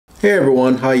Hey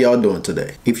everyone, how y'all doing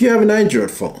today? If you have an Android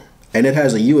phone and it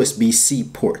has a USB-C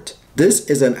port, this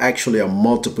isn't actually a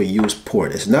multiple use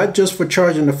port. It's not just for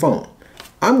charging the phone.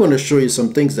 I'm going to show you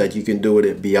some things that you can do with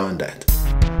it beyond that.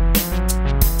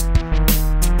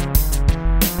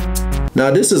 Now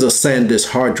this is a SanDisk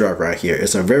hard drive right here.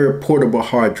 It's a very portable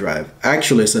hard drive.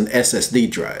 Actually, it's an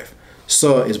SSD drive.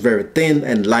 So it's very thin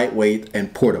and lightweight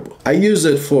and portable. I use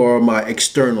it for my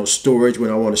external storage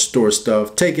when I want to store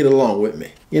stuff. Take it along with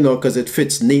me, because it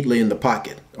fits neatly in the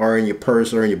pocket or in your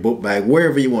purse or in your book bag,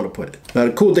 wherever you want to put it. Now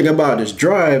the cool thing about this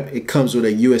drive, it comes with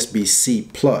a USB-C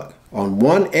plug. On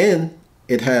one end,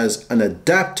 it has an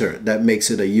adapter that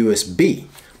makes it a USB.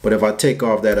 But if I take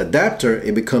off that adapter,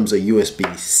 it becomes a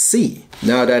USB-C.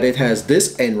 Now that it has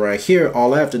this end right here,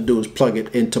 all I have to do is plug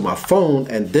it into my phone,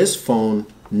 and this phone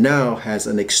now has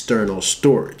an external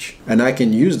storage. And I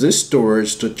can use this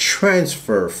storage to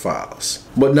transfer files.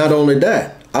 But not only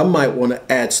that, I might want to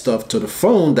add stuff to the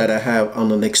phone that I have on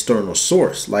an external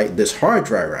source, like this hard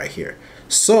drive right here.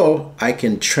 So I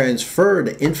can transfer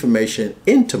the information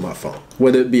into my phone,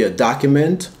 whether it be a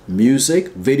document, music,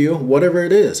 video, whatever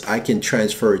it is, I can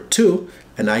transfer it to,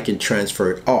 and I can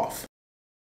transfer it off.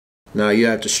 Now you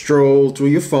have to stroll through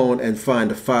your phone and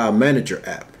find the file manager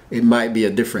app. It might be a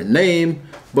different name,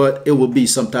 but it will be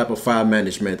some type of file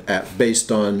management app based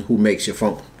on who makes your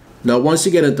phone. Now once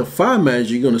you get into file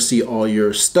manager, you're going to see all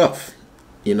your stuff.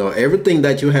 Everything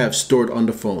that you have stored on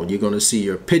the phone. You're going to see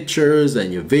your pictures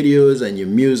and your videos and your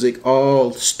music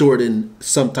all stored in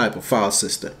some type of file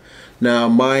system. Now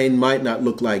mine might not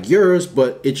look like yours,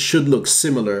 but it should look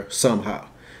similar somehow.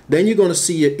 Then you're going to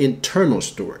see your internal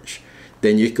storage.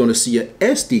 Then you're going to see your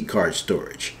SD card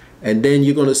storage. And then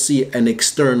you're going to see an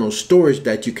external storage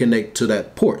that you connect to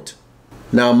that port.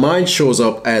 Now mine shows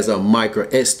up as a micro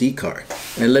SD card.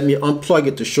 And let me unplug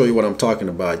it to show you what I'm talking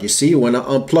about. You see, when I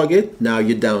unplug it, now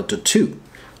you're down to 2.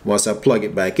 Once I plug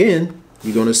it back in,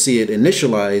 you're going to see it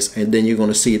initialize, and then you're going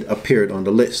to see it appeared on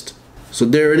the list. So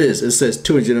there it is. It says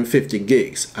 250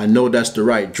 gigs. I know that's the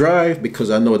right drive because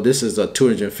I know this is a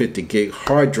 250 gig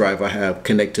hard drive I have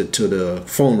connected to the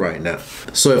phone right now.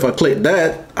 So if I click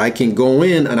that, I can go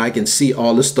in and I can see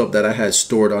all the stuff that I had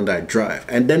stored on that drive.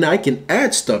 And then I can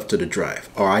add stuff to the drive,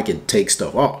 or I can take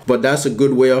stuff off. But that's a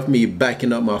good way of me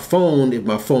backing up my phone. If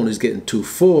my phone is getting too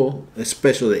full,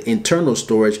 especially the internal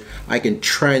storage, I can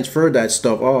transfer that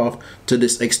stuff off to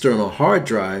this external hard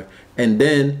drive, and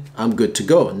then I'm good to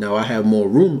go. Now I have more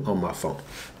room on my phone.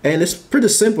 And it's pretty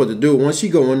simple to do. Once you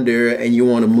go in there and you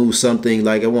want to move something,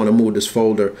 like I want to move this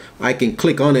folder, I can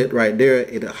click on it right there.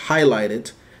 It'll highlight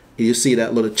it. You see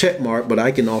that little check mark, but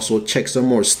I can also check some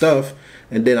more stuff.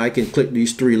 And then I can click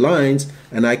these 3 lines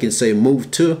and I can say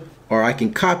move to, or I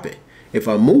can copy. If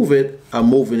I move it, I'm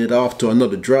moving it off to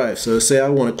another drive. So say I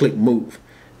want to click move.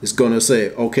 It's going to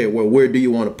say, okay, well, where do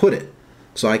you want to put it?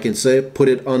 So I can say put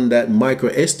it on that micro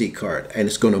SD card, and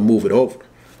it's going to move it over.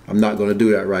 I'm not going to do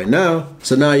that right now.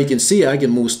 So now you can see I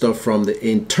can move stuff from the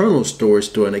internal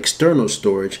storage to an external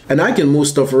storage, and I can move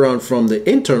stuff around from the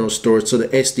internal storage to the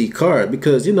SD card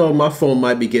because my phone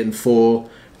might be getting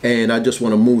full and I just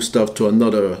want to move stuff to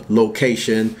another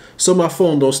location so my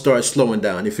phone don't start slowing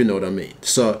down, if you know what I mean.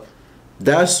 So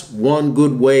that's one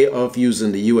good way of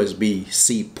using the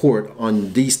USB-C port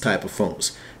on these type of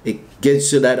phones. It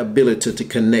gives you that ability to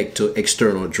connect to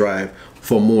external drive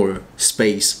for more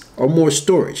space or more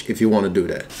storage if you want to do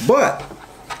that. But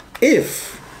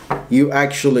if you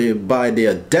actually buy the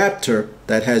adapter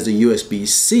that has the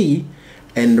USB-C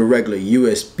and the regular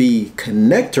USB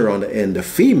connector on the end, the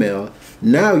female,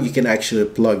 now you can actually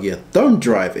plug your thumb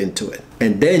drive into it.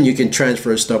 And then you can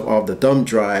transfer stuff off the thumb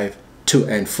drive to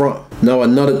and from. Now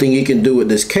another thing you can do with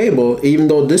this cable, even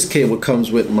though this cable comes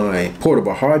with my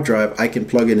portable hard drive, I can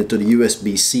plug it into the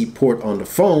USB-C port on the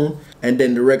phone and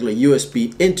then the regular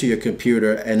USB into your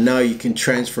computer, and now you can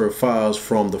transfer files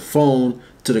from the phone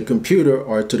to the computer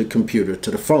or to the computer to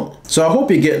the phone. So I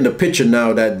hope you're getting the picture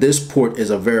now that this port is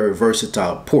a very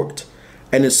versatile port.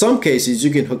 And in some cases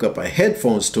you can hook up a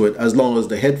headphones to it as long as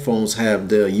the headphones have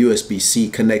the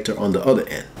USB-C connector on the other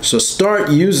end. So start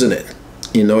using it.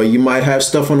 You might have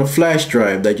stuff on a flash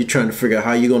drive that you're trying to figure out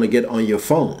how you're going to get on your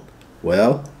phone.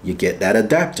 Well, you get that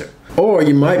adapter. Or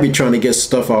you might be trying to get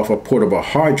stuff off a portable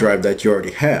hard drive that you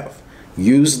already have.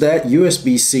 Use that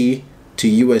USB-C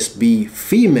to USB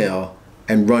female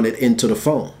and run it into the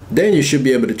phone. Then you should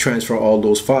be able to transfer all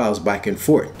those files back and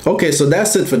forth. Okay, so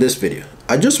that's it for this video.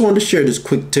 I just wanted to share this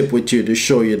quick tip with you to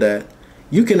show you that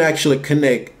you can actually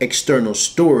connect external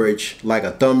storage like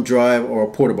a thumb drive or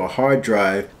a portable hard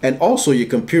drive and also your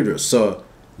computer. So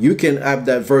you can have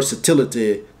that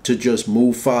versatility to just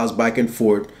move files back and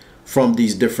forth from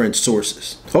these different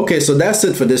sources. Okay, so that's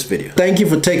it for this video. Thank you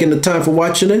for taking the time for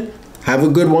watching it. Have a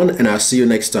good one, and I'll see you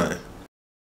next time.